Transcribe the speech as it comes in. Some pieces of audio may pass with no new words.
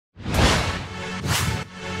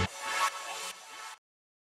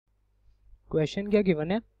Question क्या given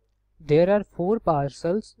है, there are 4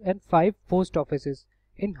 parcels and 5 post offices,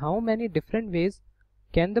 in how many different ways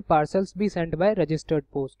can the parcels be sent by registered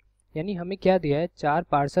post. यानी हमें क्या दिया है, 4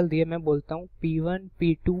 पार्सल दिए, मैं बोलता हूँ P1,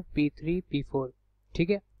 P2, P3, P4, ठीक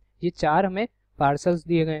है। ये 4 हमें पार्सल्स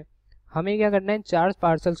दिए गए हैं, हमें क्या करना है, 4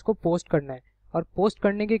 पार्सल्स को पोस्ट करना है, और पोस्ट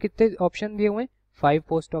करने के कितने ऑप्शन दिए हुए हैं, 5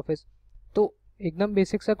 पोस्ट ऑफिस। तो एकदम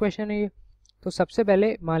बेसिक सा क्वेश्चन है ये। तो सबसे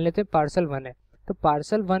पहले मान लेते हैं पार्सल 1 है, तो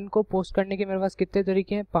पार्सल 1 को पोस्ट करने के मेरे पास कितने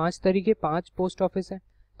तरीके हैं, 5 तरीके, 5 पोस्ट ऑफिस हैं।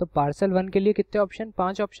 तो पार्सल 1 के लिए कितने ऑप्शन,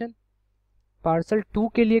 5 ऑप्शन। पार्सल 2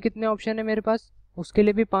 के लिए कितने ऑप्शन है मेरे पास, उसके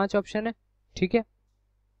लिए भी 5 ऑप्शन है, ठीक है।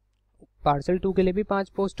 पार्सल 2 के लिए भी 5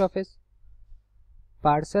 पोस्ट ऑफिस,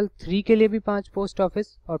 पार्सल 3 के लिए भी 5 पोस्ट ऑफिस,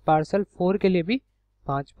 और पार्सल 4 के लिए भी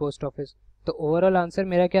 5 पोस्ट ऑफिस। तो ओवरऑल आंसर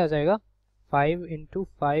मेरा क्या आ जाएगा, 5 ×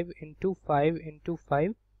 5 × 5 ×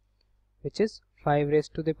 5 विच इज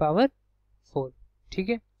 5⁴, ठीक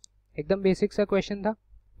है। एकदम बेसिक सा क्वेश्चन था,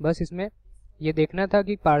 बस इसमें ये देखना था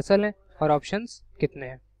कि पार्सल है और ऑप्शंस कितने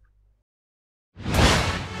हैं।